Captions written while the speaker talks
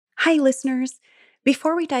Hi, listeners.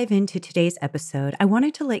 Before we dive into today's episode, I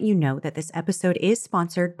wanted to let you know that this episode is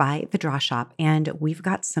sponsored by The Draw Shop, and we've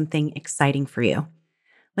got something exciting for you.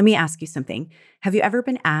 Let me ask you something. Have you ever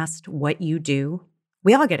been asked what you do?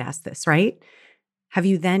 We all get asked this, right? Have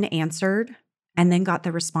you then answered and then got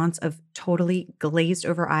the response of totally glazed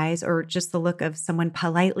over eyes or just the look of someone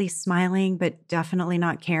politely smiling but definitely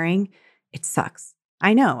not caring? It sucks.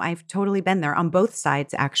 I know, I've totally been there on both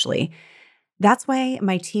sides, actually. That's why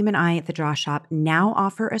my team and I at the Draw Shop now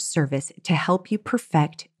offer a service to help you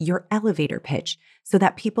perfect your elevator pitch so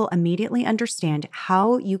that people immediately understand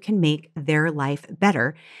how you can make their life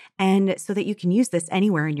better and so that you can use this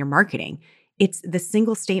anywhere in your marketing. It's the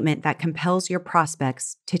single statement that compels your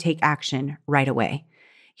prospects to take action right away.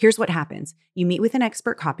 Here's what happens. You meet with an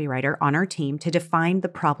expert copywriter on our team to define the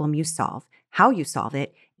problem you solve, how you solve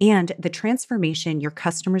it, and the transformation your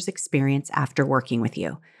customers experience after working with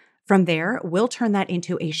you. From there, we'll turn that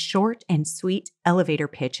into a short and sweet elevator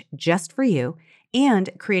pitch just for you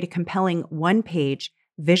and create a compelling one-page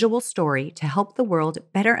visual story to help the world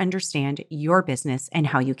better understand your business and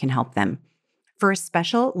how you can help them. For a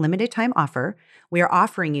special limited time offer, we are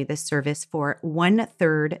offering you this service for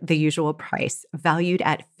 1/3 the usual price, valued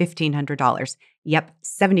at $1,500. Yep,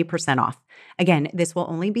 70% off. Again, this will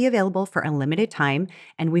only be available for a limited time,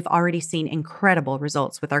 and we've already seen incredible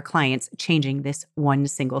results with our clients changing this one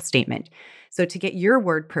single statement. So to get your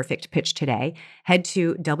word perfect pitch today, head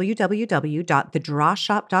to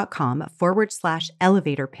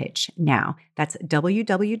www.thedrawshop.com/elevator pitch now. That's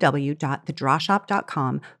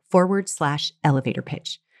www.thedrawshop.com/elevator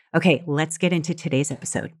pitch. Okay, let's get into today's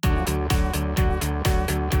episode.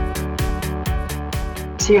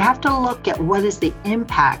 So you have to look at what is the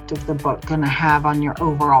impact of the book going to have on your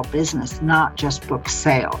overall business, not just book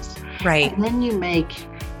sales. Right. And then you make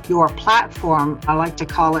your platform, I like to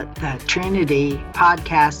call it the Trinity,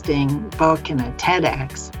 podcasting, book, and a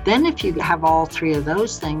TEDx. Then if you have all three of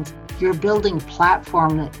those things, you're building a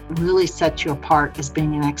platform that really sets you apart as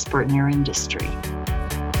being an expert in your industry.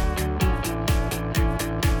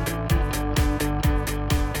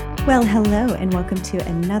 Well, hello, and welcome to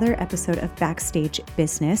another episode of Backstage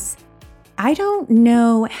Business. I don't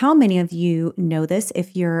know how many of you know this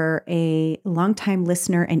if you're a longtime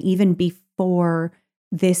listener, and even before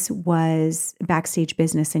this was Backstage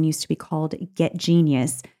Business and used to be called Get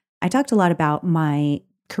Genius. I talked a lot about my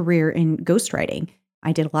career in ghostwriting.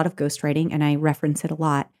 I did a lot of ghostwriting and I reference it a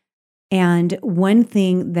lot. And one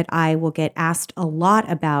thing that I will get asked a lot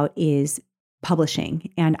about is publishing.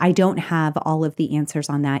 And I don't have all of the answers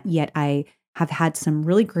on that yet. I have had some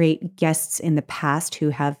really great guests in the past who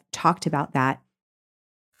have talked about that.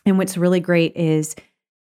 And what's really great is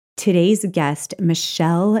today's guest,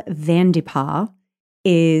 Michelle Vandepaugh,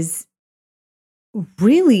 is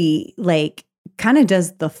really kind of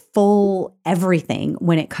does the full everything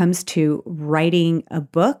when it comes to writing a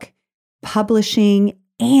book, publishing,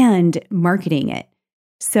 and marketing it.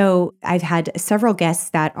 So I've had several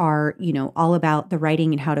guests that are, all about the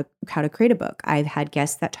writing and how to create a book. I've had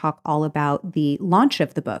guests that talk all about the launch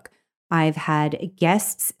of the book. I've had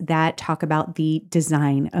guests that talk about the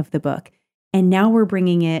design of the book. And now we're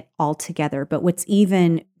bringing it all together. But what's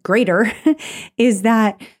even greater is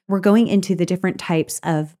that we're going into the different types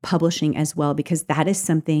of publishing as well, because that is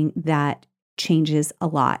something that changes a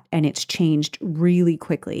lot and it's changed really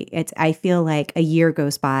quickly. I feel like a year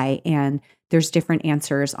goes by and there's different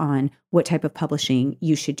answers on what type of publishing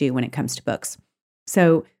you should do when it comes to books.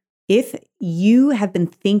 So if you have been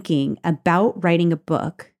thinking about writing a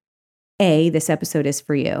book, this episode is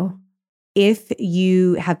for you. If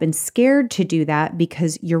you have been scared to do that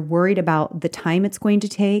because you're worried about the time it's going to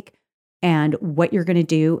take and what you're going to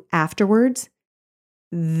do afterwards,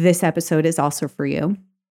 this episode is also for you.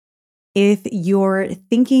 If you're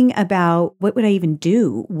thinking about what would I even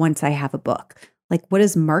do once I have a book? Like, what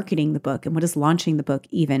does marketing the book and what does launching the book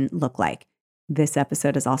even look like? This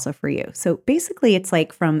episode is also for you. So basically, it's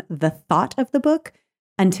like from the thought of the book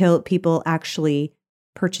until people actually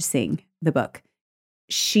purchasing the book.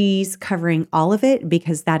 She's covering all of it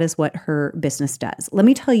because that is what her business does. Let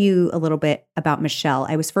me tell you a little bit about Michelle.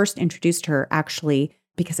 I was first introduced to her actually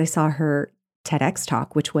because I saw her TEDx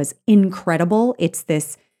talk, which was incredible.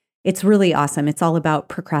 It's really awesome. It's all about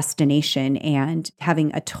procrastination and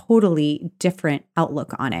having a totally different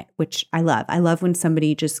outlook on it, which I love. I love when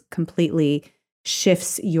somebody just completely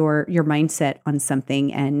shifts your mindset on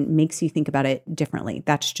something and makes you think about it differently.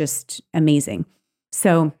 That's just amazing.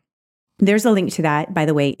 So there's a link to that, by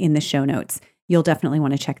the way, in the show notes. You'll definitely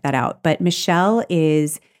want to check that out. But Michelle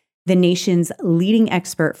is the nation's leading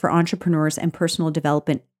expert for entrepreneurs and personal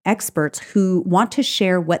development experts who want to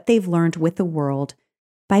share what they've learned with the world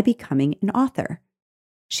by becoming an author.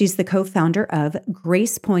 She's the co-founder of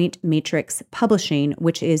Grace Point Matrix Publishing,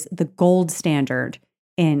 which is the gold standard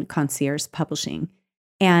in concierge publishing.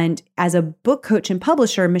 And as a book coach and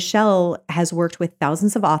publisher, Michelle has worked with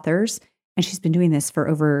thousands of authors, and she's been doing this for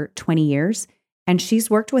over 20 years. And she's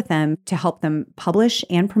worked with them to help them publish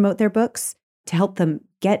and promote their books, to help them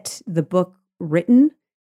get the book written,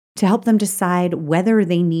 to help them decide whether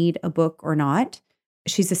they need a book or not.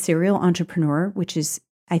 She's a serial entrepreneur, which is,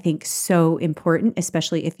 I think, so important,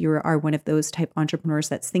 especially if you are one of those type entrepreneurs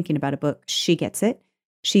that's thinking about a book. She gets it.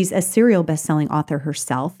 She's a serial best-selling author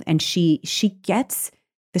herself, and she gets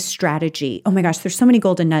the strategy. Oh my gosh, there's so many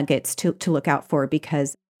golden nuggets to look out for,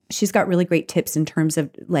 because she's got really great tips in terms of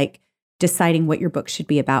like deciding what your book should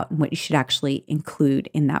be about and what you should actually include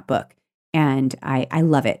in that book. And I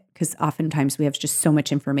love it, because oftentimes we have just so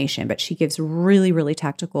much information, but she gives really, really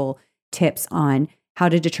tactical tips on how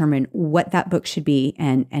to determine what that book should be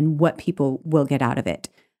and what people will get out of it.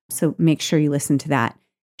 So make sure you listen to that.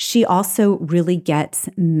 She also really gets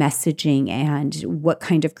messaging and what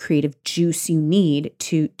kind of creative juice you need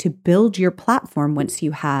to build your platform once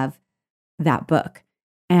you have that book.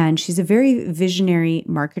 And she's a very visionary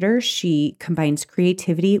marketer. She combines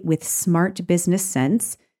creativity with smart business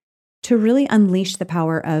sense to really unleash the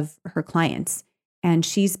power of her clients. And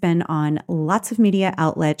she's been on lots of media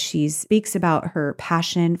outlets. She speaks about her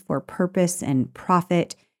passion for purpose and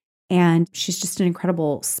profit. And she's just an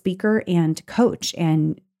incredible speaker and coach.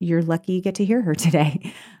 And you're lucky you get to hear her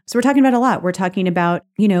today. So we're talking about a lot. We're talking about,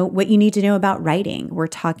 what you need to know about writing. We're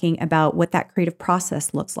talking about what that creative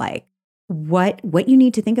process looks like. What you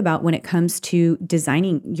need to think about when it comes to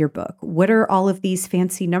designing your book. What are all of these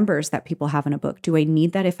fancy numbers that people have in a book? Do I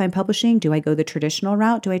need that if I'm publishing? Do I go the traditional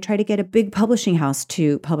route? Do I try to get a big publishing house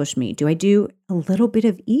to publish me? Do I do a little bit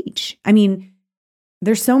of each? I mean,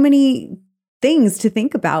 there's so many things to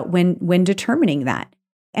think about when determining that.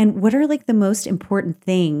 And what are like the most important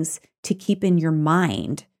things to keep in your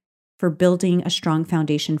mind for building a strong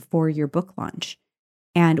foundation for your book launch?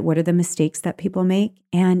 And what are the mistakes that people make?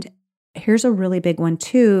 And here's a really big one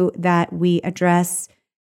too that we address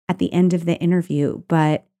at the end of the interview,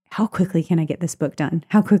 but how quickly can I get this book done?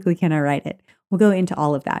 How quickly can I write it? We'll go into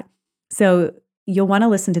all of that. So you'll want to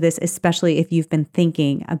listen to this, especially if you've been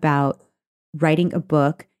thinking about writing a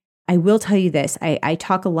book. I will tell you this, I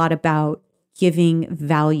talk a lot about giving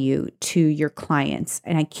value to your clients,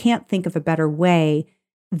 and I can't think of a better way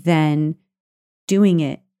than doing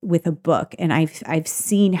it with a book. And I've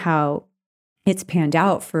seen how it's panned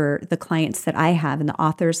out for the clients that I have and the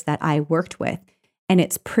authors that I worked with. And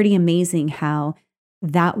it's pretty amazing how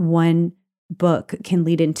that one book can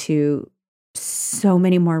lead into so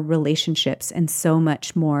many more relationships and so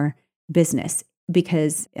much more business.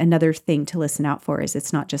 Because another thing to listen out for is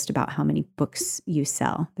it's not just about how many books you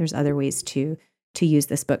sell. There's other ways to use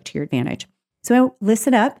this book to your advantage. So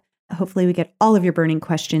listen up. Hopefully we get all of your burning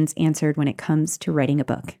questions answered when it comes to writing a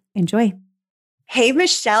book. Enjoy. Hey,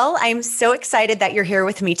 Michelle, I'm so excited that you're here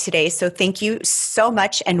with me today. So thank you so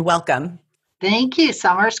much and welcome. Thank you,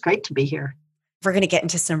 Summer. It's great to be here. We're going to get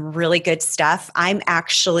into some really good stuff.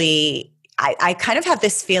 I kind of have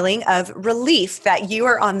this feeling of relief that you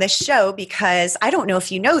are on this show, because I don't know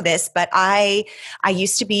if you know this, but I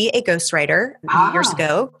used to be a ghostwriter years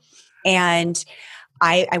ago. And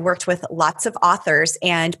I worked with lots of authors.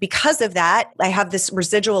 And because of that, I have this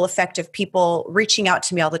residual effect of people reaching out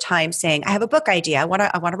to me all the time saying, I have a book idea. I want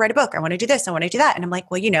to write a book. I want to do this. I want to do that. And I'm like,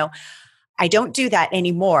 well, I don't do that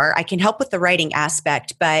anymore. I can help with the writing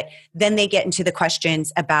aspect, but then they get into the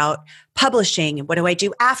questions about publishing and what do I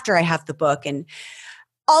do after I have the book and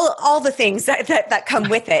all the things that come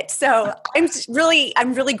with it. So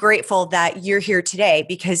I'm really grateful that you're here today,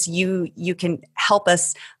 because you can help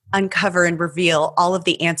us uncover and reveal all of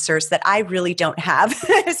the answers that I really don't have,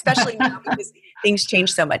 especially now because things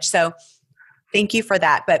change so much. So thank you for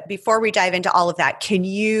that. But before we dive into all of that, can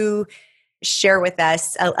you share with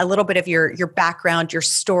us a little bit of your background, your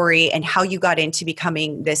story, and how you got into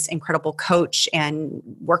becoming this incredible coach and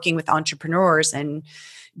working with entrepreneurs and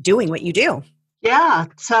doing what you do? Yeah.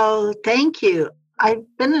 So thank you. I've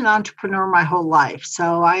been an entrepreneur my whole life,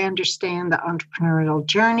 so I understand the entrepreneurial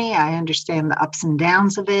journey. I understand the ups and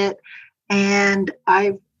downs of it. And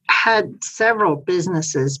I've had several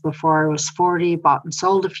businesses before I was 40, bought and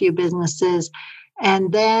sold a few businesses.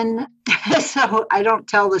 And then, so I don't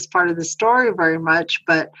tell this part of the story very much,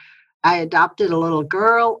 but I adopted a little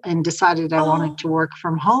girl and decided I wanted to work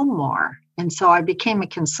from home more. And so I became a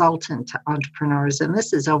consultant to entrepreneurs. And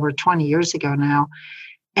this is over 20 years ago now.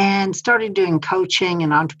 And started doing coaching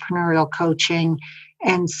and entrepreneurial coaching.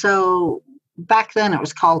 And so back then it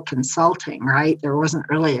was called consulting, right? There wasn't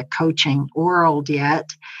really a coaching world yet.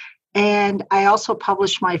 And I also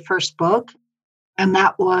published my first book, and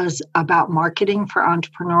that was about marketing for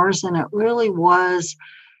entrepreneurs. And it really was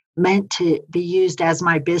meant to be used as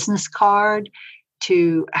my business card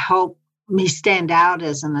to help me stand out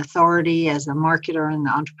as an authority, as a marketer in the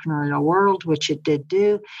entrepreneurial world, which it did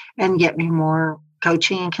do, and get me more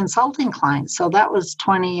coaching and consulting clients. So that was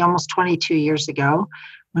almost 22 years ago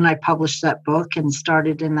when I published that book and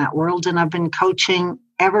started in that world. And I've been coaching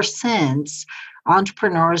ever since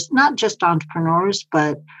entrepreneurs, not just entrepreneurs,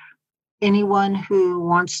 but anyone who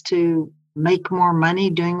wants to make more money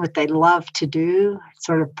doing what they love to do.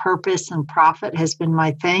 Sort of purpose and profit has been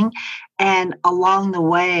my thing. And along the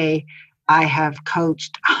way, I have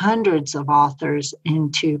coached hundreds of authors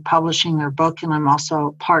into publishing their book, and I'm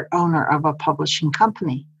also part owner of a publishing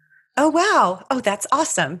company. Oh, wow. Oh, that's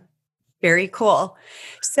awesome. Very cool.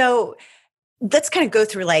 So let's kind of go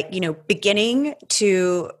through beginning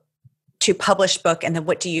to publish book, and then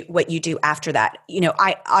what you do after that.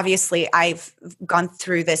 I've gone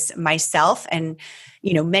through this myself, and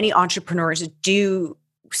many entrepreneurs do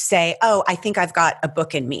say, oh, I think I've got a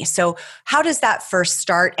book in me. So how does that first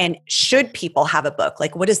start? And should people have a book?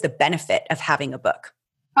 Like, what is the benefit of having a book?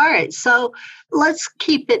 All right. So let's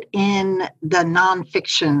keep it in the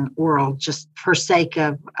nonfiction world, just for sake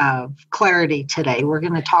of clarity today. We're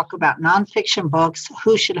going to talk about nonfiction books,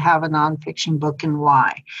 who should have a nonfiction book and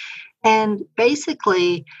why. And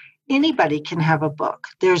basically, anybody can have a book.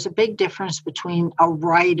 There's a big difference between a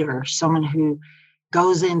writer, someone who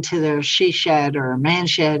goes into their she shed or a man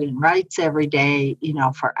shed and writes every day,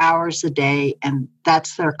 for hours a day, and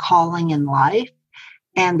that's their calling in life.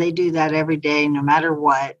 And they do that every day, no matter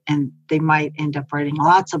what. And they might end up writing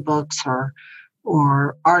lots of books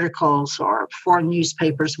or articles or for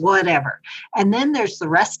newspapers, whatever. And then there's the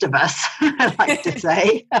rest of us, I like to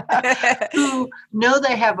say, who know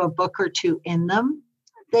they have a book or two in them.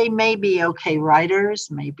 They may be okay writers,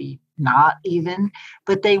 maybe not even,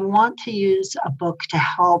 but they want to use a book to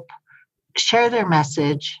help share their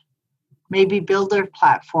message, maybe build their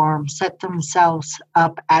platform, set themselves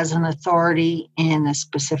up as an authority in a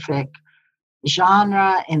specific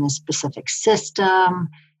genre, in a specific system,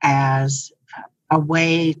 as a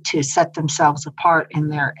way to set themselves apart in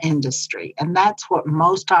their industry. And that's what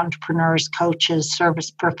most entrepreneurs, coaches, service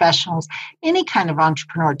professionals, any kind of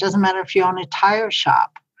entrepreneur, it doesn't matter if you own a tire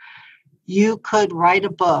shop, you could write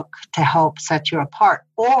a book to help set you apart.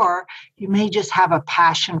 Or you may just have a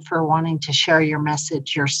passion for wanting to share your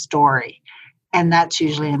message, your story. And that's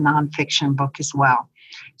usually a nonfiction book as well.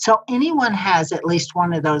 So anyone has at least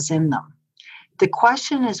one of those in them. The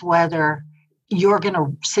question is whether you're going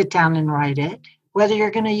to sit down and write it, whether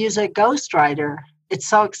you're going to use a ghostwriter. It's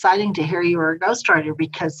so exciting to hear you are a ghostwriter,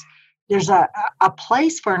 because there's a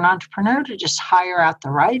place for an entrepreneur to just hire out the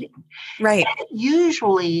writing. Right. And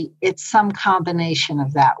usually it's some combination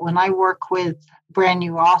of that. When I work with brand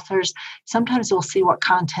new authors, sometimes we'll see what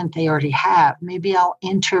content they already have. Maybe I'll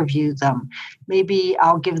interview them. Maybe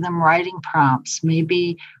I'll give them writing prompts.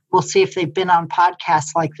 Maybe we'll see if they've been on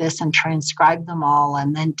podcasts like this and transcribe them all,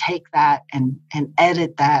 and then take that and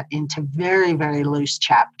edit that into very, very loose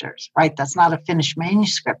chapters, right? That's not a finished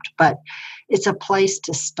manuscript, but it's a place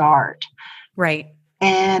to start. Right.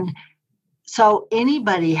 And so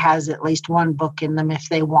anybody has at least one book in them if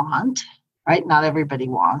they want, right? Not everybody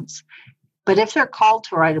wants. But if they're called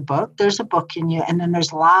to write a book, there's a book in you. And then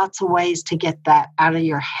there's lots of ways to get that out of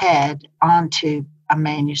your head onto a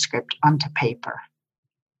manuscript, onto paper.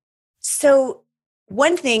 So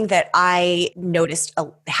one thing that I noticed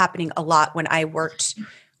happening a lot when I worked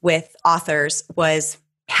with authors was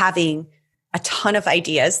having a ton of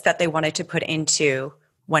ideas that they wanted to put into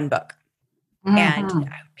one book. Mm-hmm. And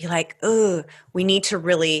I'd be like, oh, we need to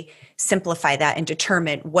really simplify that and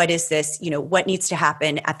determine what is this, what needs to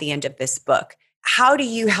happen at the end of this book. How do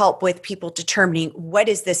you help with people determining what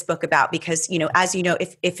is this book about? Because, as you know,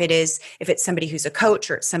 if it's somebody who's a coach,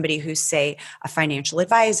 or it's somebody who's, say, a financial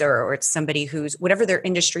advisor, or it's somebody who's whatever their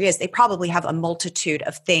industry is, they probably have a multitude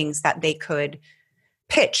of things that they could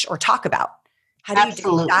pitch or talk about. How do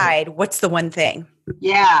you decide what's the one thing?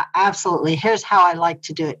 Yeah, absolutely. Here's how I like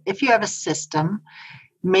to do it. If you have a system,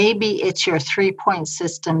 maybe it's your 3-point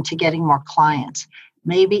system to getting more clients.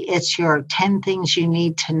 Maybe it's your 10 things you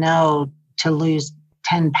need to know to lose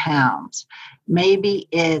 10 pounds. Maybe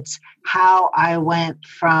it's how I went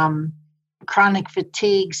from chronic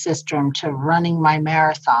fatigue syndrome to running my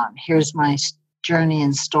marathon. Here's my journey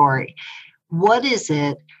and story. What is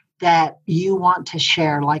it that you want to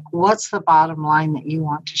share? Like, what's the bottom line that you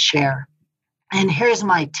want to share? And here's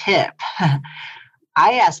my tip.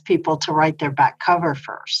 I ask people to write their back cover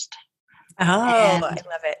first. Oh, I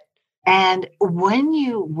love it. And when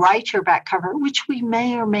you write your back cover, which we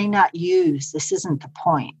may or may not use, this isn't the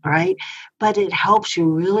point, right? But it helps you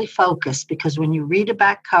really focus, because when you read a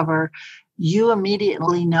back cover, you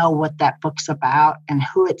immediately know what that book's about and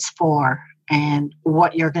who it's for and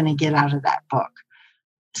what you're going to get out of that book.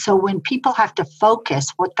 So when people have to focus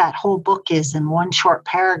what that whole book is in one short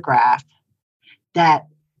paragraph that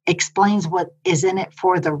explains what is in it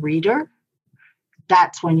for the reader,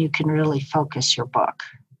 that's when you can really focus your book.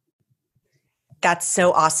 That's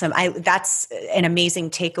so awesome. That's an amazing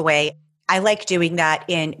takeaway. I like doing that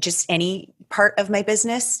in just any part of my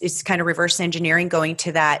business. It's kind of reverse engineering, going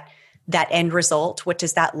to that end result. What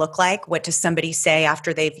does that look like? What does somebody say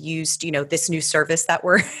after they've used, this new service that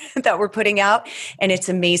we're putting out? And it's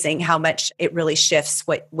amazing how much it really shifts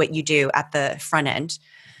what you do at the front end.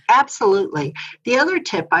 Absolutely. The other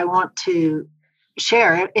tip I want to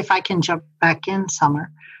share, if I can jump back in,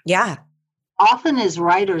 Summer. Yeah. Often as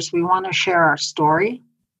writers, we want to share our story.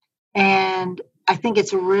 And I think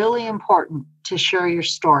it's really important to share your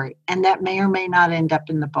story. And that may or may not end up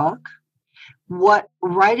in the book. What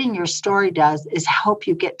writing your story does is help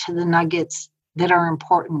you get to the nuggets that are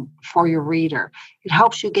important for your reader. It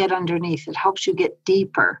helps you get underneath. It helps you get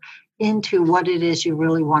deeper into what it is you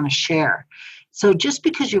really want to share. So just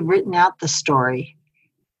because you've written out the story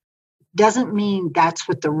doesn't mean that's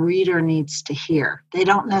what the reader needs to hear. They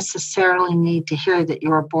don't necessarily need to hear that you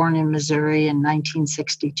were born in Missouri in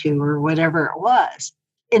 1962 or whatever it was,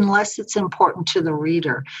 unless it's important to the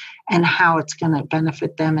reader and how it's going to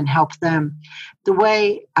benefit them and help them. The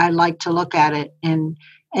way I like to look at it, and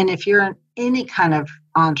if you're in any kind of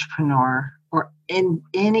entrepreneur or in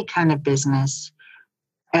any kind of business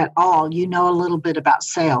at all, you know a little bit about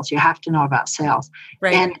sales. You have to know about sales.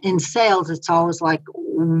 Right. And in sales, it's always like,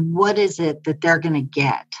 what is it that they're going to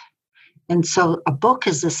get? And so a book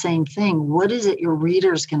is the same thing. What is it your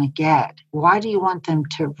reader's going to get? Why do you want them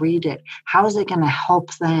to read it? How is it going to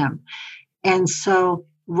help them? And so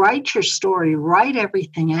write your story, write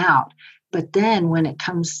everything out. But then when it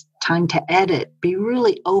comes time to edit, be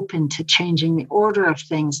really open to changing the order of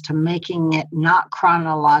things, to making it not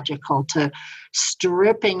chronological, to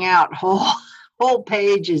stripping out whole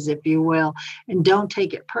pages, if you will, and don't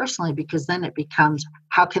take it personally, because then it becomes,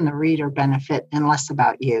 how can the reader benefit and less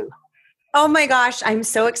about you? Oh my gosh, I'm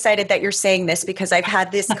so excited that you're saying this, because I've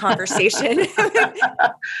had this conversation with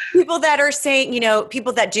people that are saying,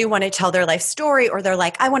 people that do want to tell their life story, or they're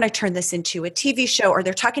like, I want to turn this into a TV show, or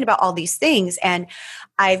they're talking about all these things. And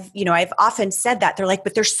I've often said that. They're like,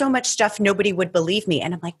 but there's so much stuff, nobody would believe me.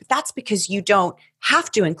 And I'm like, but that's because you don't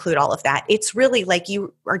have to include all of that. It's really, like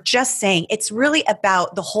you are just saying, it's really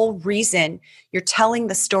about the whole reason you're telling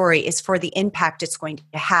the story is for the impact it's going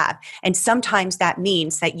to have. And sometimes that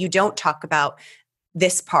means that you don't talk about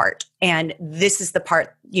this part, and this is the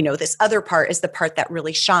part, this other part is the part that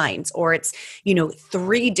really shines, or it's,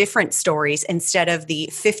 3 different stories instead of the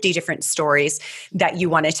 50 different stories that you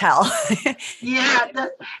want to tell. Yeah.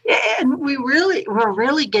 And we're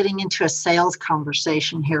really getting into a sales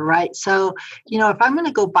conversation here, right? So, if I'm going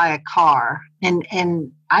to go buy a car, and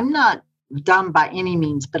I'm not dumb by any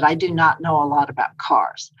means, but I do not know a lot about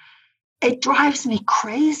cars. It drives me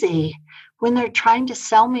crazy when they're trying to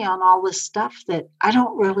sell me on all this stuff that I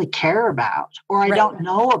don't really care about, or I don't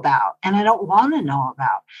know about, and I don't want to know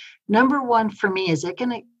about. Number one for me, is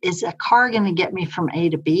a car going to get me from A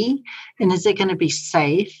to B? And is it going to be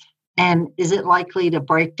safe? And is it likely to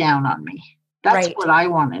break down on me? That's what I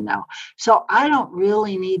want to know. So I don't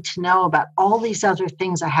really need to know about all these other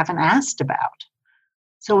things I haven't asked about.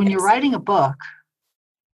 So when you're writing a book,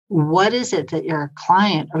 what is it that your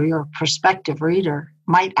client or your prospective reader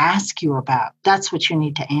might ask you about? That's what you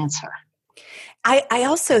need to answer. I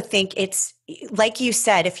also think it's, like you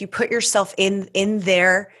said, if you put yourself in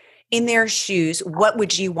their shoes, what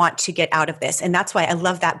would you want to get out of this? And that's why I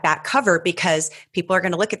love that back cover, because people are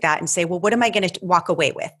going to look at that and say, well, what am I going to walk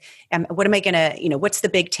away with? What am I going to, what's the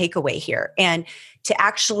big takeaway here? And to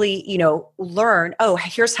actually, learn, oh,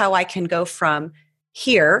 here's how I can go from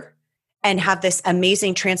here and have this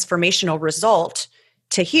amazing transformational result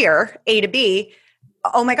to here, A to B.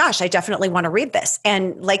 Oh my gosh, I definitely want to read this.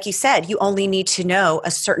 And like you said, you only need to know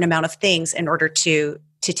a certain amount of things in order to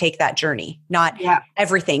take that journey, not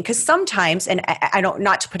everything. Because sometimes, and I don't,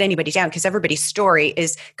 not to put anybody down, because everybody's story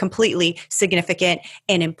is completely significant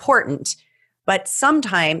and important. But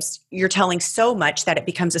sometimes you're telling so much that it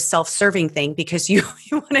becomes a self-serving thing, because you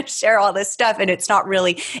want to share all this stuff, and it's not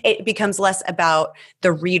really, it becomes less about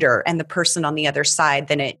the reader and the person on the other side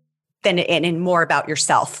than it and more about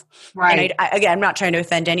yourself. Right. And again, I'm not trying to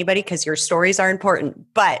offend anybody because your stories are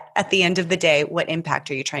important, but at the end of the day, what impact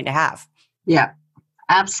are you trying to have? Yeah,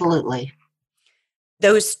 absolutely.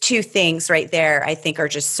 Those two things right there, I think, are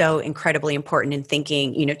just so incredibly important in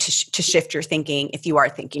thinking, to shift your thinking if you are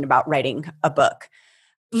thinking about writing a book.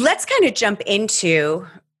 Let's kind of jump into,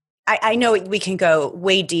 I know we can go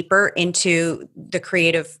way deeper into the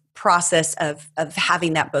creative process of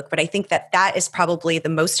having that book, but I think that is probably the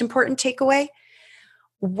most important takeaway.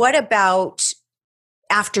 What about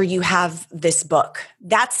after you have this book?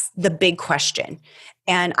 That's the big question.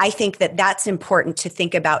 And I think that's important to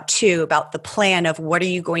think about too, about the plan of what are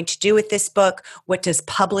you going to do with this book? What does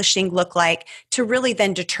publishing look like, to really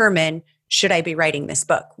then determine, should I be writing this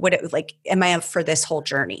book? Am I up for this whole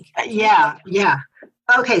journey? Yeah.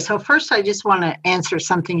 Okay, so first I just want to answer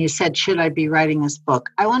something you said, should I be writing this book?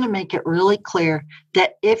 I want to make it really clear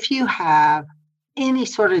that if you have any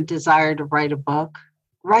sort of desire to write a book,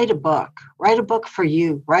 write a book. Write a book for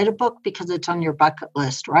you. Write a book because it's on your bucket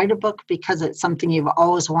list. Write a book because it's something you've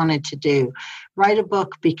always wanted to do. Write a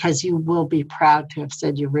book because you will be proud to have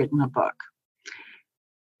said you've written a book.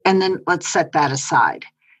 And then let's set that aside.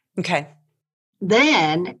 Okay.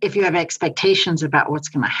 Then, if you have expectations about what's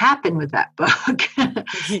going to happen with that book,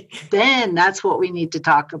 then that's what we need to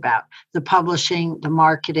talk about. The publishing, the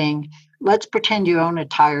marketing. Let's pretend you own a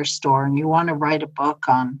tire store and you want to write a book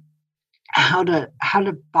on how to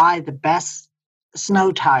buy the best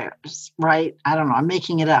snow tires, right? I don't know. I'm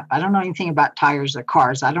making it up. I don't know anything about tires or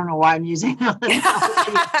cars. I don't know why I'm using that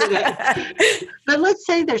today. But let's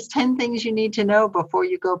say there's 10 things you need to know before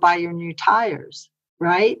you go buy your new tires.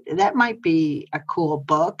 Right? That might be a cool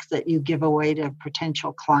book that you give away to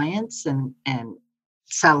potential clients and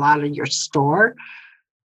sell out of your store.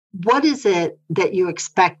 What is it that you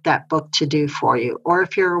expect that book to do for you? Or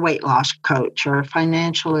if you're a weight loss coach or a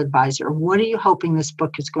financial advisor, what are you hoping this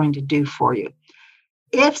book is going to do for you?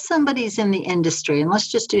 If somebody's in the industry, and let's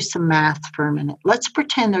just do some math for a minute, let's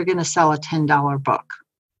pretend they're going to sell a $10 book.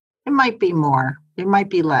 It might be more. It might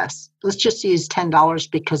be less. Let's just use $10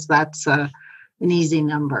 because that's an easy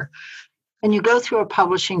number. And you go through a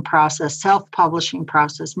publishing process, self-publishing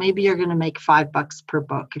process. Maybe you're going to make $5 per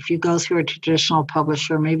book. If you go through a traditional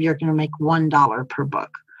publisher, maybe you're going to make $1 per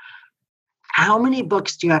book. How many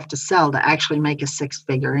books do you have to sell to actually make a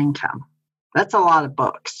 6-figure income? That's a lot of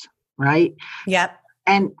books, right? Yep.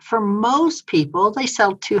 And for most people, they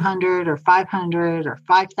sell 200 or 500 or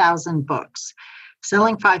 5,000 books.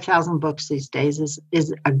 Selling 5,000 books these days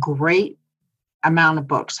is a great amount of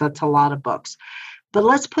books. That's a lot of books. But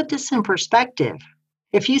let's put this in perspective.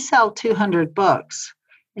 If you sell 200 books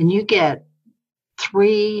and you get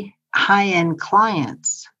 3 high-end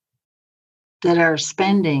clients that are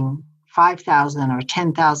spending $5,000 or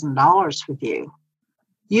 $10,000 with you,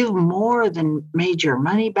 you've more than made your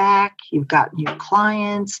money back. You've got new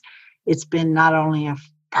clients. It's been not only a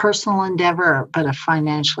personal endeavor, but a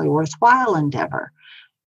financially worthwhile endeavor.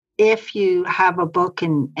 If you have a book,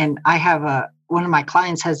 and I have one of my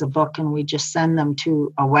clients has a book and we just send them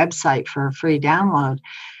to a website for a free download.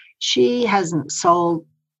 She hasn't sold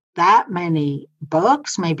that many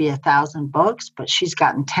books, maybe 1,000 books, but she's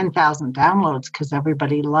gotten 10,000 downloads because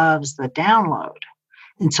everybody loves the download.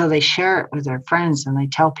 And so they share it with their friends and they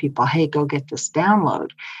tell people, hey, go get this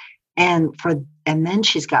download. And then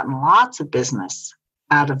she's gotten lots of business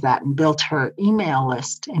out of that and built her email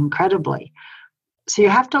list incredibly. So you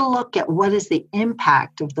have to look at what is the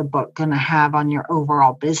impact of the book going to have on your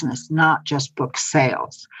overall business, not just book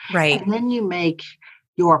sales. Right. And then you make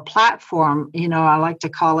your platform, I like to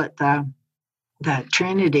call it the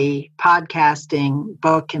Trinity: podcasting,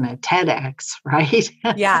 book, and a TEDx, right?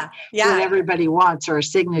 Yeah. That everybody wants, or a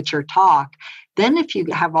signature talk. Then if you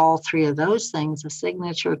have all 3 of those things, a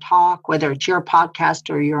signature talk, whether it's your podcast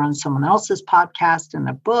or you're on someone else's podcast, and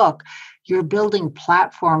a book, you're building a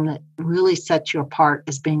platform that really sets you apart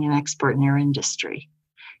as being an expert in your industry.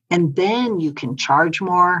 And then you can charge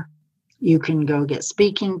more. You can go get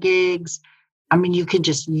speaking gigs. I mean, you can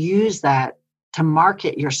just use that to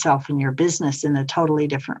market yourself and your business in a totally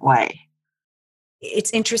different way.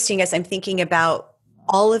 It's interesting as I'm thinking about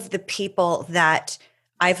all of the people that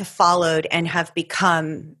I've followed and have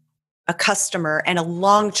become a customer and a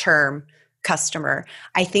long-term customer.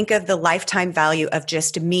 I think of the lifetime value of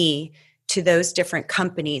just me to those different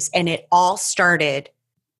companies. And it all started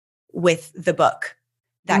with the book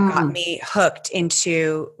that got me hooked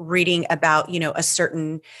into reading about, a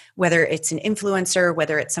certain, whether it's an influencer,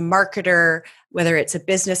 whether it's a marketer, whether it's a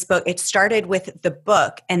business book. It started with the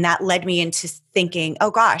book, and that led me into thinking,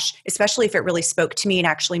 oh gosh, especially if it really spoke to me and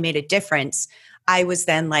actually made a difference, I was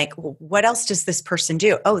then like, well, what else does this person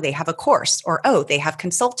do? Oh, they have a course, or oh, they have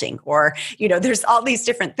consulting, or, there's all these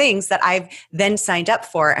different things that I've then signed up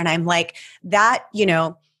for. And I'm like, that,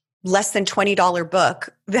 less than $20 book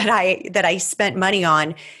that I spent money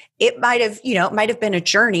on, it might have been a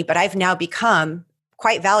journey, but I've now become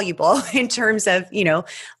quite valuable in terms of,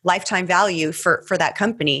 lifetime value for that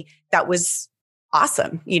company. That was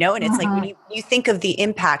awesome, and it's like when you think of the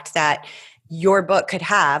impact that your book could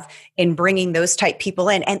have in bringing those type people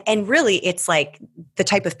in. And really, it's like the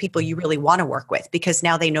type of people you really want to work with, because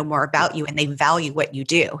now they know more about you and they value what you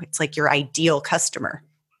do. It's like your ideal customer.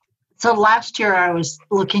 So last year I was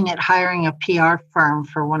looking at hiring a PR firm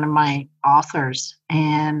for one of my authors,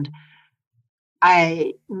 and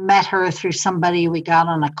I met her through somebody. We got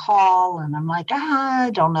on a call, and I'm like, I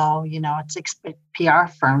don't know, it's PR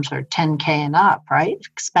firms are 10K and up, right?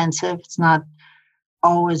 Expensive. It's not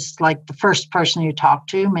always like the first person you talk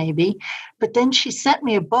to, maybe. But then she sent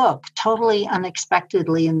me a book totally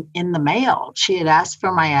unexpectedly in the mail. She had asked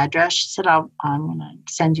for my address. She said, I'm going to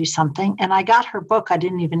send you something. And I got her book. I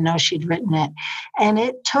didn't even know she'd written it. And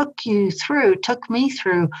it took me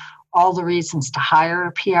through all the reasons to hire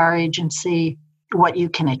a PR agency, what you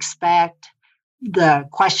can expect, the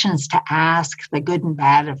questions to ask, the good and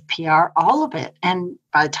bad of PR, all of it. And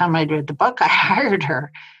by the time I read the book, I hired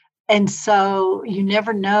her. And so you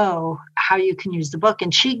never know how you can use the book.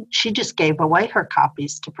 And she just gave away her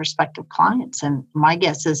copies to prospective clients. And my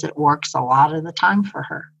guess is it works a lot of the time for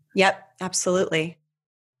her. Yep, absolutely.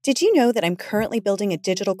 Did you know that I'm currently building a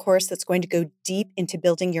digital course that's going to go deep into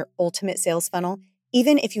building your ultimate sales funnel?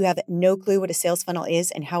 Even if you have no clue what a sales funnel is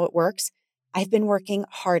and how it works, I've been working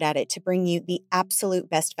hard at it to bring you the absolute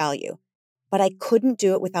best value. But I couldn't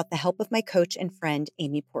do it without the help of my coach and friend,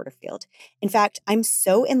 Amy Porterfield. In fact, I'm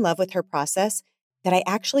so in love with her process that I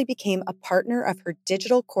actually became a partner of her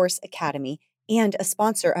Digital Course Academy and a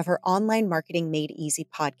sponsor of her Online Marketing Made Easy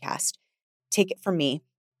podcast. Take it from me,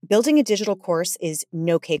 building a digital course is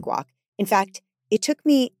no cakewalk. In fact, it took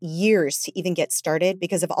me years to even get started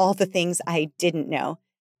because of all the things I didn't know.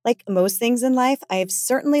 Like most things in life, I have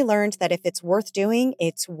certainly learned that if it's worth doing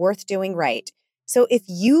right. So if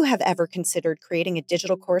you have ever considered creating a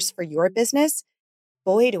digital course for your business,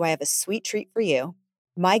 boy, do I have a sweet treat for you.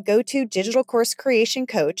 My go-to digital course creation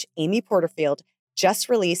coach, Amy Porterfield, just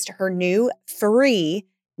released her new free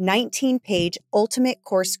 19-page Ultimate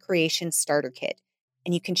Course Creation Starter Kit.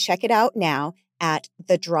 And you can check it out now at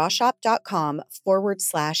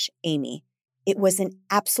thedrawshop.com/Amy. It was an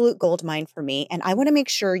absolute goldmine for me, and I want to make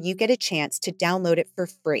sure you get a chance to download it for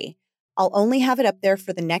free. I'll only have it up there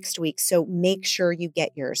for the next week, so make sure you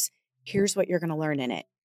get yours. Here's what you're going to learn in it: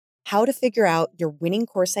 how to figure out your winning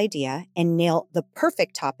course idea and nail the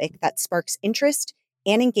perfect topic that sparks interest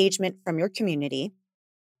and engagement from your community,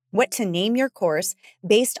 what to name your course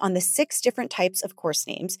based on the 6 different types of course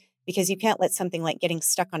names, because you can't let something like getting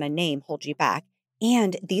stuck on a name hold you back.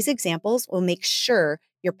 And these examples will make sure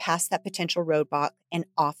you're past that potential roadblock and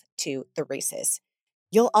off to the races.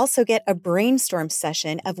 You'll also get a brainstorm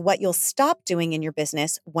session of what you'll stop doing in your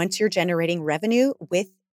business once you're generating revenue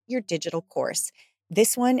with your digital course.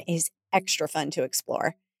 This one is extra fun to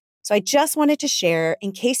explore. So I just wanted to share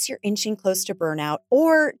in case you're inching close to burnout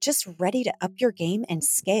or just ready to up your game and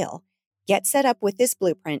scale. Get set up with this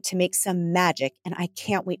blueprint to make some magic, and I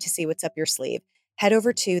can't wait to see what's up your sleeve. Head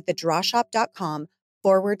over to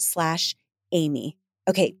thedrawshop.com/Amy.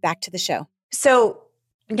 Okay, back to the show. So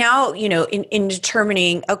now, in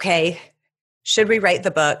determining, okay, should we write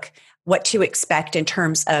the book, what to expect in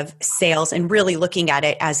terms of sales, and really looking at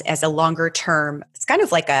it as a longer term, it's kind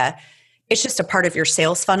of like it's just a part of your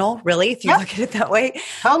sales funnel, really, if you look at it that way.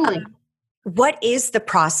 Totally. What is the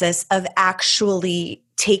process of actually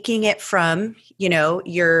taking it from,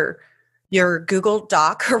 your Google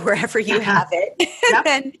Doc or wherever you have it, and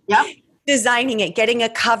then designing it, getting a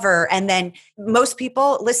cover, and then most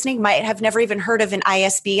people listening might have never even heard of an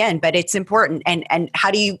ISBN, but it's important. And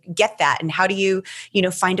how do you get that? And how do you,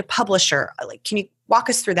 find a publisher? Like, can you walk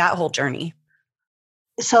us through that whole journey?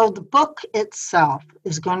 So the book itself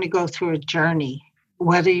is going to go through a journey,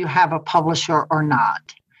 whether you have a publisher or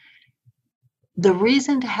not. The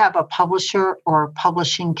reason to have a publisher or a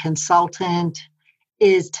publishing consultant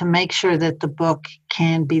is to make sure that the book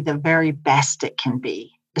can be the very best it can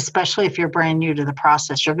be, especially if you're brand new to the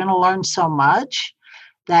process. You're going to learn so much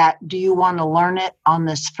that do you want to learn it on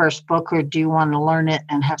this first book, or do you want to learn it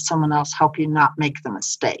and have someone else help you not make the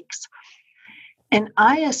mistakes? An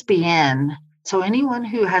ISBN, so anyone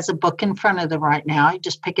who has a book in front of them right now, you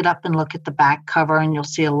just pick it up and look at the back cover, and you'll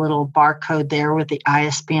see a little barcode there with the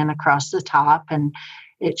ISBN across the top. And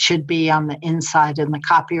It should be on the inside and the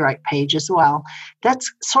copyright page as well. That's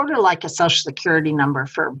sort of like a social security number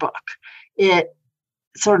for a book. It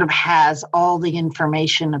sort of has all the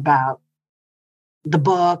information about the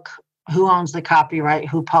book, who owns the copyright,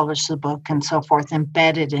 who published the book, and so forth,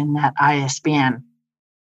 embedded in that ISBN.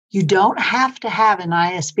 You don't have to have an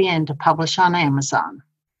ISBN to publish on Amazon.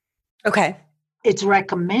 Okay. It's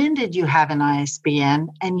recommended you have an ISBN,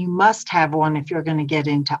 and you must have one if you're going to get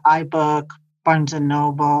into iBook, Barnes &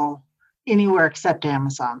 Noble, anywhere except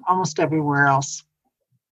Amazon. Almost everywhere else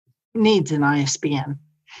needs an ISBN.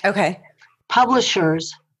 Okay.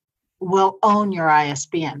 Publishers will own your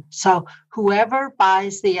ISBN. So whoever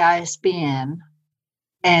buys the ISBN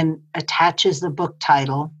and attaches the book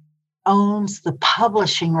title owns the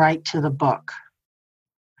publishing right to the book.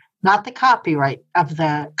 Not the copyright of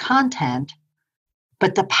the content,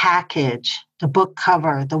 but the package, the book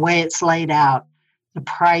cover, the way it's laid out, the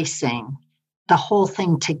pricing, the whole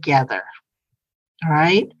thing together. All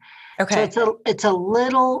right? Okay. So it's a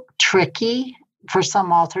little tricky for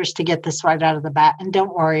some authors to get this right out of the bat, and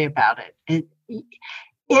don't worry about it.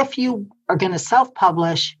 If you are going to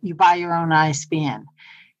self-publish, you buy your own ISBN.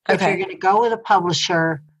 If Okay. you're going to go with a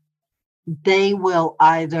publisher, they will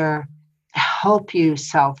either help you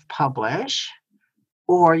self-publish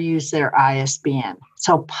or use their ISBN.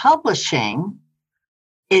 So publishing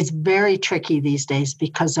is very tricky these days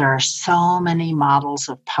because there are so many models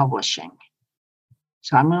of publishing.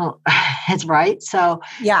 So it's right. So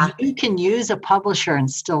Yeah. you can use a publisher and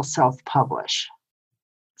still self-publish.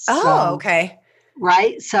 Oh, okay.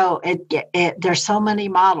 Right. So there's so many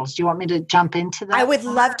models. Do you want me to jump into that? I would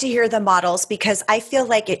love to hear the models because I feel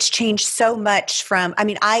like it's changed so much from,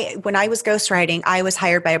 when I was ghostwriting, I was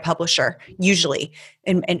hired by a publisher usually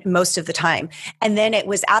and most of the time. And then it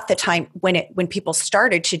was at the time when people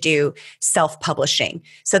started to do self-publishing.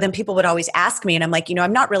 So then people would always ask me and I'm like,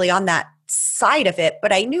 I'm not really on that side of it,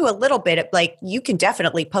 but I knew a little bit of like, you can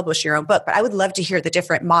definitely publish your own book, but I would love to hear the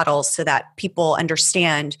different models so that people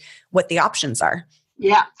understand what the options are.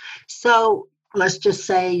 Yeah. So let's just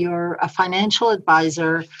say you're a financial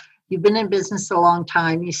advisor. You've been in business a long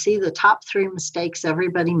time. You see the top 3 mistakes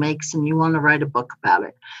everybody makes and you want to write a book about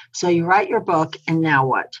it. So you write your book and now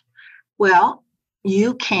what? Well,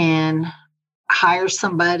 you can hire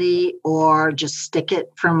somebody or just stick it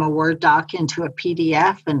from a Word doc into a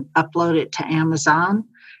PDF and upload it to Amazon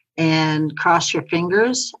and cross your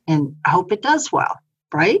fingers and hope it does well,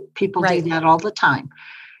 right? People do that all the time.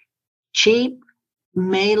 Cheap,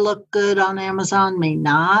 may look good on Amazon, may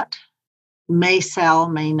not, may sell,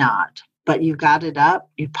 may not, but you got it up,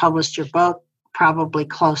 you published your book, probably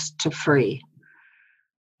close to free.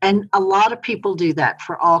 And a lot of people do that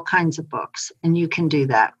for all kinds of books, and you can do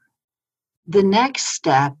that. The next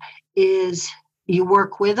step is you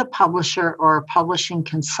work with a publisher or a publishing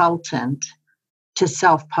consultant to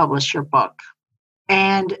self-publish your book.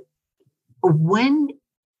 And when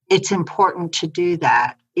it's important to do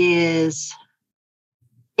that is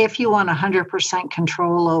if you want 100%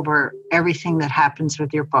 control over everything that happens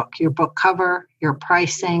with your book cover, your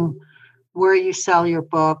pricing, where you sell your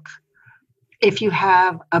book. If you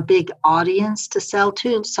have a big audience to sell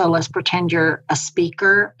to, so let's pretend you're a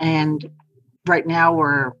speaker and right now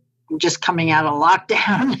we're just coming out of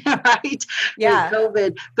lockdown, right? Yeah. With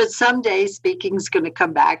COVID. But someday speaking is going to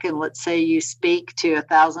come back. And let's say you speak to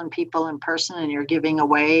 1,000 people in person and you're giving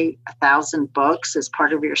away 1,000 books as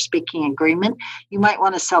part of your speaking agreement. You might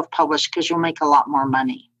want to self-publish because you'll make a lot more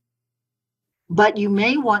money. But you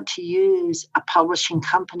may want to use a publishing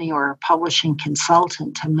company or a publishing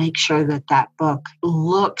consultant to make sure that that book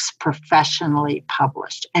looks professionally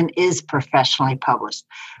published and is professionally published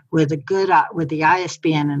with the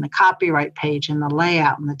ISBN and the copyright page and the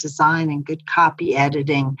layout and the design and good copy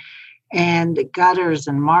editing and the gutters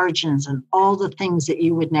and margins and all the things that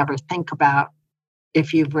you would never think about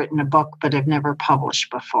if you've written a book but have never published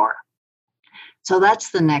before. So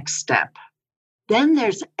that's the next step. Then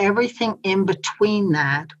there's everything in between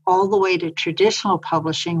that, all the way to traditional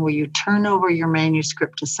publishing where you turn over your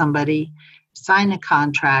manuscript to somebody, sign a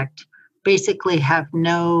contract, basically have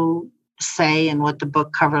no say in what the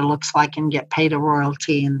book cover looks like and get paid a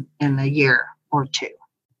royalty in a year or two,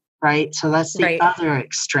 right? So that's the other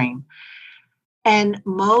extreme. And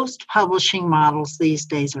most publishing models these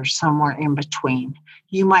days are somewhere in between.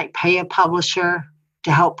 You might pay a publisher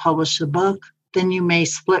to help publish the book. Then you may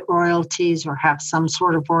split royalties or have some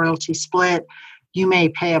sort of royalty split. You may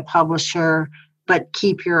pay a publisher, but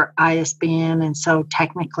keep your ISBN. And so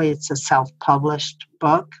technically it's a self-published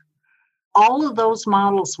book. All of those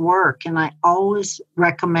models work. And I always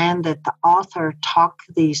recommend that the author talk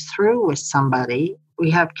these through with somebody, we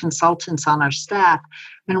have consultants on our staff,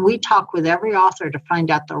 and we talk with every author to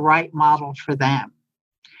find out the right model for them.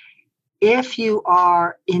 If you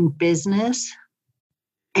are in business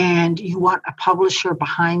and you want a publisher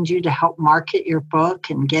behind you to help market your book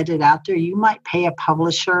and get it out there, you might pay a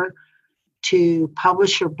publisher to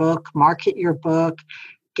publish your book, market your book,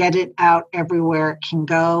 get it out everywhere it can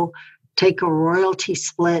go, take a royalty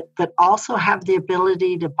split, but also have the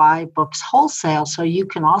ability to buy books wholesale so you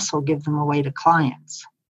can also give them away to clients.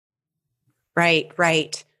 Right,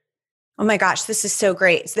 right. Oh my gosh, this is so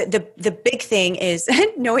great. So the big thing is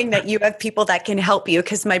knowing that you have people that can help you,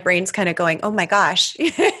 because my brain's kind of going, oh my gosh.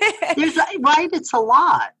 Right, it's a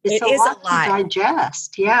lot. It's a lot to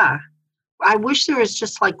digest. Yeah. I wish there was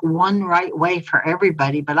just like one right way for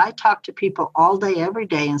everybody, but I talk to people all day, every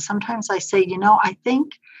day. And sometimes I say, I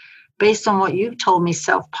think based on what you've told me,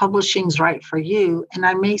 self-publishing's right for you. And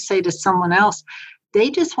I may say to someone else, they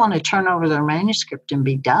just want to turn over their manuscript and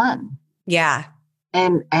be done. Yeah.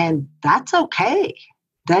 And that's okay.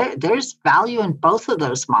 There's value in both of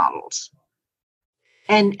those models.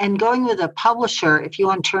 And going with a publisher, if you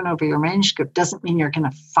want to turn over your manuscript, doesn't mean you're going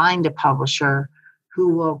to find a publisher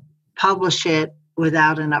who will publish it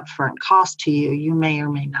without an upfront cost to you. You may or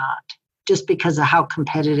may not, just because of how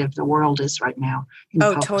competitive the world is right now.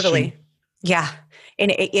 Oh, totally. Yeah.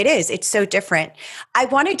 And it is. It's so different. I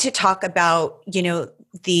wanted to talk about,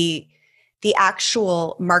 the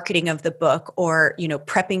actual marketing of the book, or,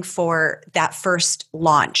 prepping for that first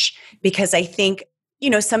launch, because I think,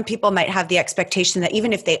 some people might have the expectation that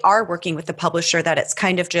even if they are working with the publisher, that it's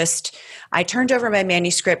kind of just, I turned over my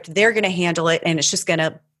manuscript, they're going to handle it, and it's just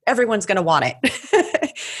everyone's going to want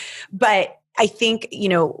it. But I think,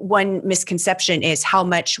 one misconception is how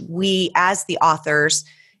much we as the authors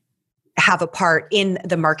have a part in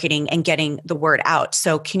the marketing and getting the word out.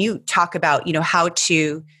 So can you talk about, how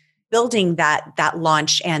to building that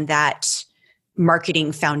launch and that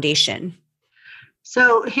marketing foundation?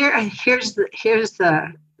 So here's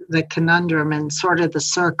the conundrum and sort of the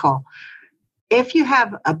circle. If you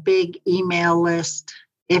have a big email list,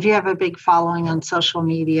 if you have a big following on social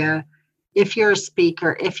media, if you're a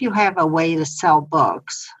speaker, if you have a way to sell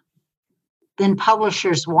books, then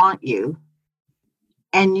publishers want you,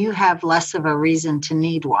 and you have less of a reason to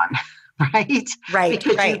need one. Right? Right.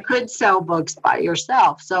 Because you could sell books by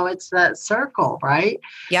yourself. So it's that circle, right?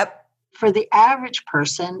 Yep. For the average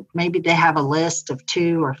person, maybe they have a list of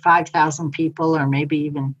 2,000 or 5,000 people, or maybe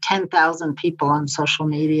even 10,000 people on social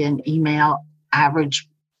media and email, average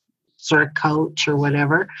sort of coach or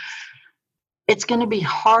whatever. It's going to be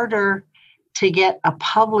harder to get a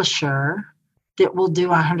publisher that will do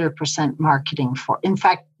 100% marketing for. In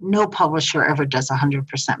fact, no publisher ever does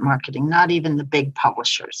 100% marketing, not even the big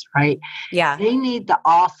publishers, right? Yeah. They need the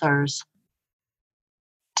authors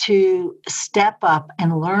to step up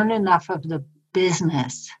and learn enough of the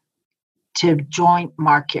business to joint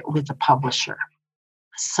market with the publisher.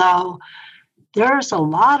 So there's a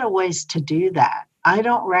lot of ways to do that. I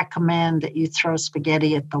don't recommend that you throw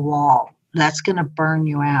spaghetti at the wall. That's going to burn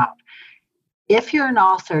you out. If you're an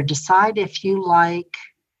author, decide if you like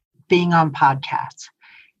being on podcasts.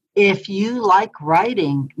 If you like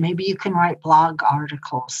writing, maybe you can write blog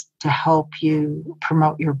articles to help you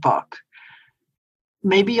promote your book.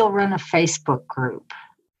 Maybe you'll run a Facebook group.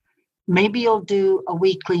 Maybe you'll do a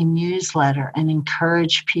weekly newsletter and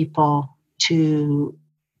encourage people to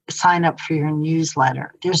sign up for your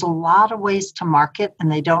newsletter. There's a lot of ways to market, and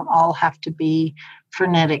they don't all have to be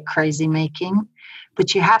frenetic crazy making.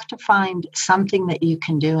 But you have to find something that you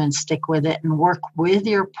can do and stick with it, and work with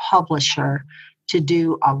your publisher to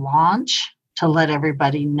do a launch, to let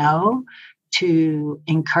everybody know, to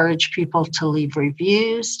encourage people to leave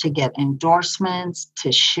reviews, to get endorsements,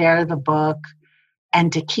 to share the book,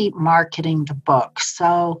 and to keep marketing the book.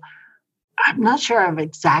 So I'm not sure I've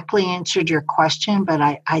exactly answered your question, but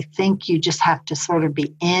I think you just have to sort of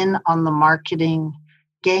be in on the marketing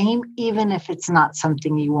game, even if it's not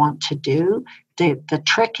something you want to do. The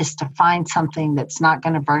trick is to find something that's not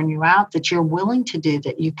going to burn you out, that you're willing to do,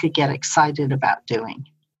 that you could get excited about doing.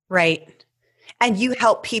 Right. And you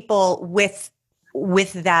help people with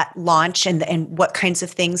that launch and what kinds of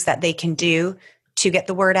things that they can do to get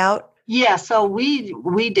the word out? Yeah, so we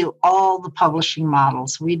do all the publishing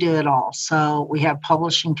models. We do it all. So we have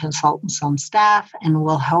publishing consultants on staff, and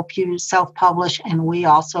we'll help you self-publish. And we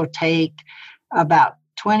also take about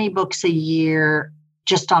 20 books a year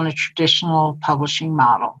just on a traditional publishing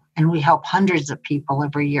model. And we help hundreds of people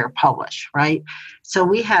every year publish, right? So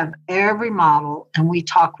we have every model, and we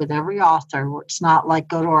talk with every author. It's not like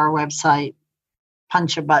go to our website,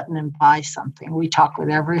 punch a button and buy something. We talk with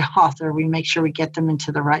every author. We make sure we get them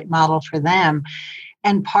into the right model for them.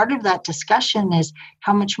 And part of that discussion is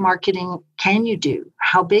how much marketing can you do?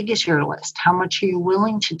 How big is your list? How much are you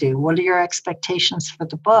willing to do? What are your expectations for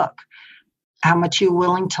the book? How much are you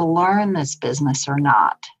willing to learn this business or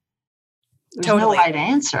not? There's Totally. no right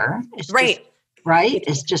answer. It's Right. Just, right?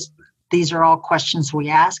 It's just, these are all questions we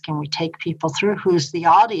ask and we take people through. Who's the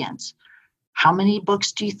audience? How many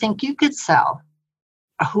books do you think you could sell?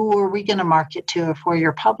 Who are we going to market to if we're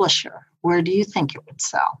your publisher? Where do you think it would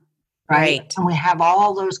sell? Right. And we have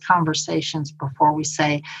all those conversations before we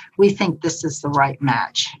say, we think this is the right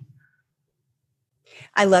match.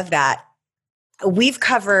 I love that. We've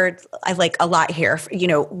covered like a lot here,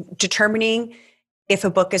 determining if a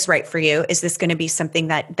book is right for you. Is this going to be something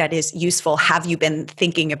that is useful? Have you been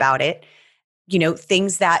thinking about it?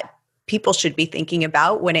 Things that people should be thinking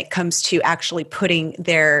about when it comes to actually putting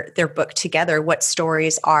their book together. What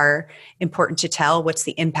stories are important to tell? What's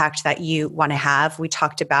the impact that you want to have? We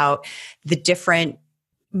talked about the different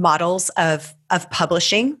models of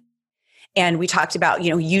publishing. And we talked about,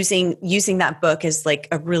 using that book as like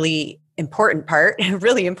a really important part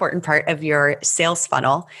of your sales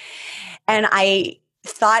funnel. And I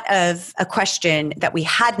thought of a question that we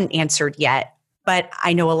hadn't answered yet, but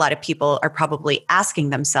I know a lot of people are probably asking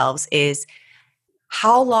themselves is,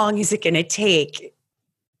 how long is it going to take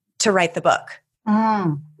to write the book?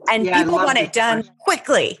 And people want it done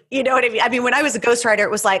quickly. You know what I mean? I mean, when I was a ghostwriter, it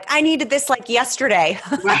was like, I needed this like yesterday.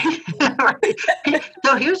 Right.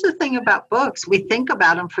 So here's the thing about books. We think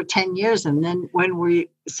about them for 10 years. And then when we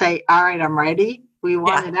say, all right, I'm ready, we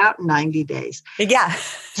want it out in 90 days. Yeah.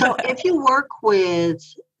 So if you work with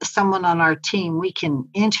someone on our team, we can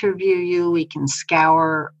interview you. We can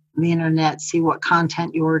scour the internet, see what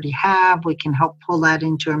content you already have. We can help pull that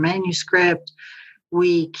into a manuscript.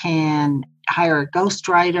 We can hire a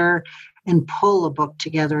ghostwriter and pull a book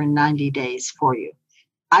together in 90 days for you.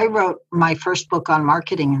 I wrote my first book on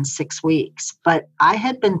marketing in 6 weeks, but I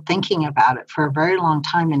had been thinking about it for a very long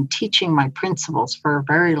time and teaching my principles for a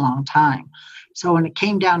very long time. So when it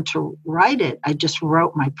came down to write it, I just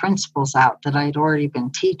wrote my principles out that I'd already been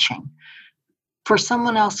teaching. For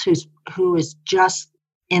someone else who is just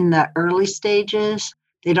in the early stages,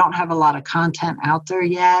 they don't have a lot of content out there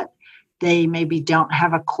yet. They maybe don't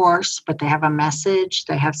have a course, but they have a message.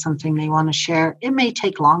 They have something they want to share. It may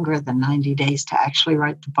take longer than 90 days to actually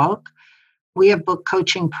write the book. We have book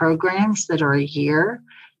coaching programs that are a year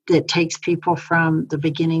that takes people from the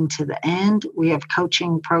beginning to the end. We have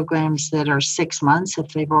coaching programs that are 6 months if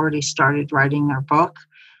they've already started writing their book.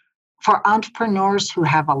 For entrepreneurs who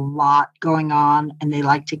have a lot going on and they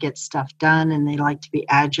like to get stuff done and they like to be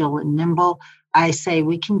agile and nimble, I say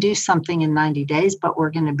we can do something in 90 days, but we're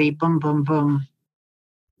going to be boom, boom, boom,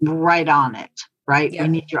 right on it, right? Yeah. We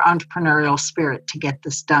need your entrepreneurial spirit to get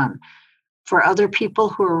this done. For other people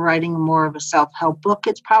who are writing more of a self-help book,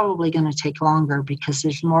 it's probably going to take longer because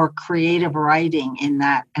there's more creative writing in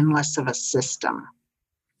that and less of a system.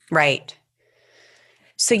 Right.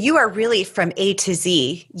 So you are really from A to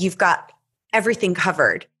Z. You've got everything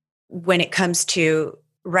covered when it comes to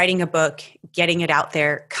writing a book, getting it out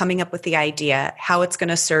there, coming up with the idea, how it's going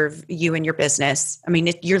to serve you and your business. I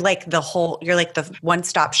mean, you're like the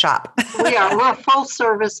one-stop shop. We are.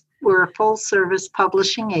 We're a full service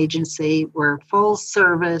publishing agency. We're a full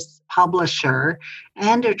service publisher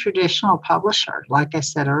and a traditional publisher. Like I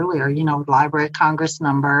said earlier, Library of Congress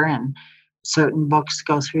number, and certain books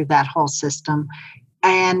go through that whole system.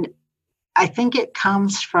 And I think it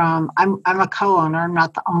comes from, I'm a co-owner, I'm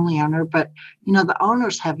not the only owner, but, the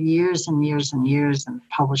owners have years and years and years in the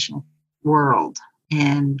publishing world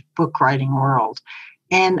and book writing world.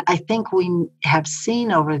 And I think we have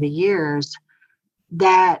seen over the years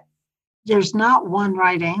that there's not one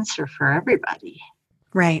right answer for everybody.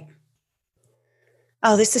 Right.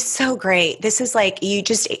 Oh, this is so great. This is like, you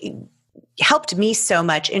just helped me so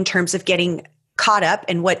much in terms of getting caught up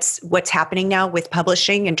in what's happening now with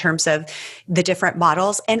publishing in terms of the different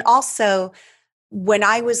models. And also when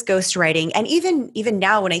I was ghostwriting, and even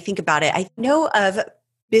now when I think about it, I know of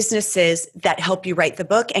businesses that help you write the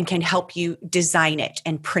book and can help you design it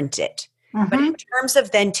and print it. Mm-hmm. But in terms of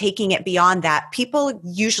then taking it beyond that, people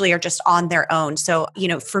usually are just on their own. So,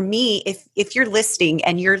 for me, if you're listening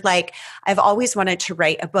and you're like, I've always wanted to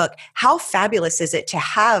write a book, how fabulous is it to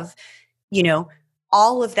have,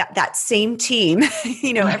 all of that same team,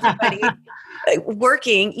 everybody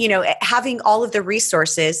working, having all of the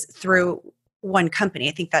resources through one company.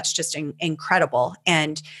 I think that's just incredible.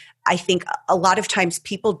 And I think a lot of times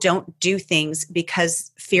people don't do things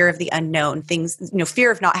because fear of the unknown, fear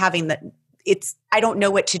of not having I don't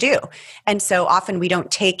know what to do. And so often we don't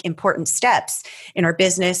take important steps in our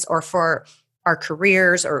business or for our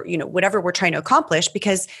careers or, whatever we're trying to accomplish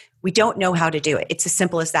because we don't know how to do it. It's as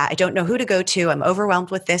simple as that. I don't know who to go to. I'm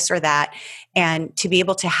overwhelmed with this or that. And to be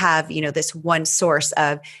able to have, this one source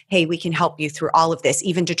of, hey, we can help you through all of this,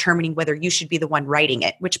 even determining whether you should be the one writing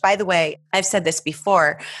it, which by the way, I've said this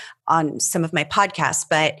before on some of my podcasts,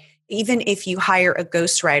 but even if you hire a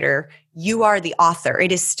ghostwriter, you are the author.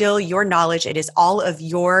 It is still your knowledge. It is all of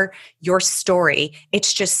your story.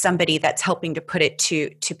 It's just somebody that's helping to put it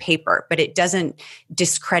to paper, but it doesn't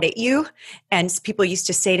discredit you. And people used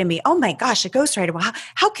to say to me, oh my gosh, a ghostwriter, well,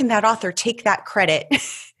 how can that author take that credit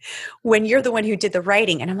when you're the one who did the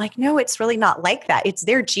writing? And I'm like, no, it's really not like that. It's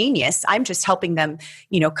their genius. I'm just helping them,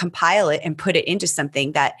 compile it and put it into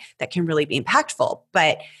something that can really be impactful.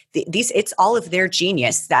 But it's all of their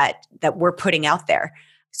genius that we're putting out there.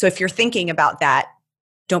 So if you're thinking about that,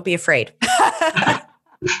 don't be afraid.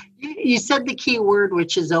 You said the key word,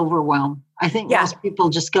 which is overwhelm. I think most people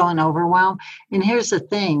just go in overwhelm. And here's the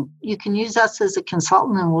thing. You can use us as a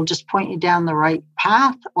consultant and we'll just point you down the right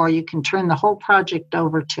path, or you can turn the whole project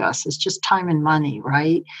over to us. It's just time and money,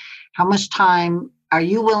 right? How much time are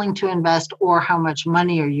you willing to invest, or how much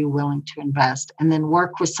money are you willing to invest? And then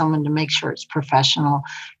work with someone to make sure it's professional.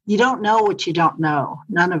 You don't know what you don't know.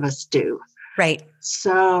 None of us do. Right.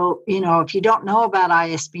 So, if you don't know about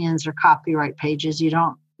ISBNs or copyright pages, you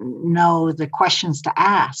don't know the questions to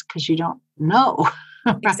ask because you don't know.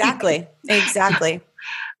 Right? Exactly.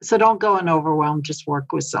 So don't go and overwhelm, just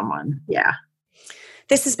work with someone. Yeah.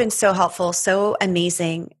 This has been so helpful, so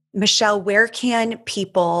amazing. Michelle, where can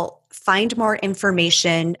people find more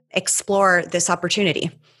information, explore this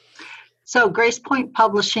opportunity? So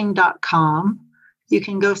gracepointpublishing.com. You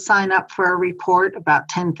can go sign up for a report about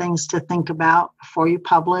 10 things to think about before you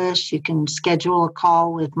publish. You can schedule a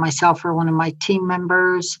call with myself or one of my team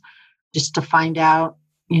members just to find out,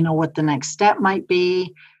 what the next step might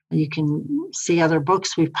be. You can see other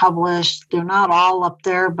books we've published. They're not all up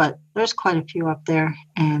there, but there's quite a few up there,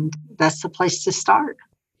 and that's the place to start.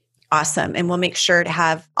 Awesome. And we'll make sure to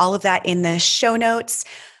have all of that in the show notes.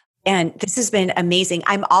 And this has been amazing.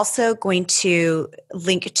 I'm also going to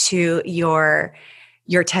link to your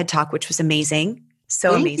TED Talk, which was amazing.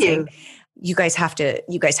 So Thank amazing. You guys have to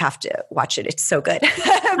watch it. It's so good.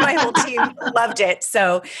 My whole team loved it.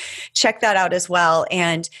 So check that out as well.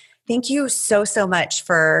 And thank you so much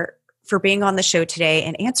for being on the show today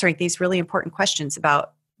and answering these really important questions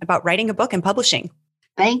about writing a book and publishing.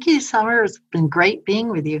 Thank you, Summer. It's been great being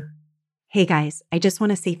with you. Hey guys, I just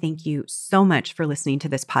want to say thank you so much for listening to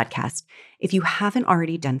this podcast. If you haven't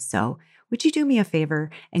already done so, would you do me a favor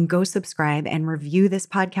and go subscribe and review this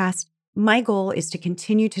podcast? My goal is to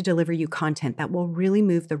continue to deliver you content that will really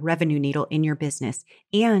move the revenue needle in your business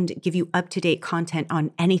and give you up-to-date content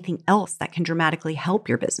on anything else that can dramatically help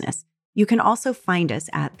your business. You can also find us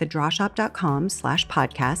at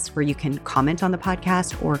thedrawshop.com/podcast, where you can comment on the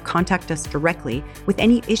podcast or contact us directly with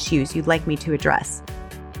any issues you'd like me to address.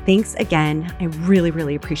 Thanks again. I really,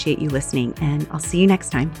 really appreciate you listening, and I'll see you next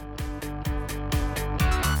time.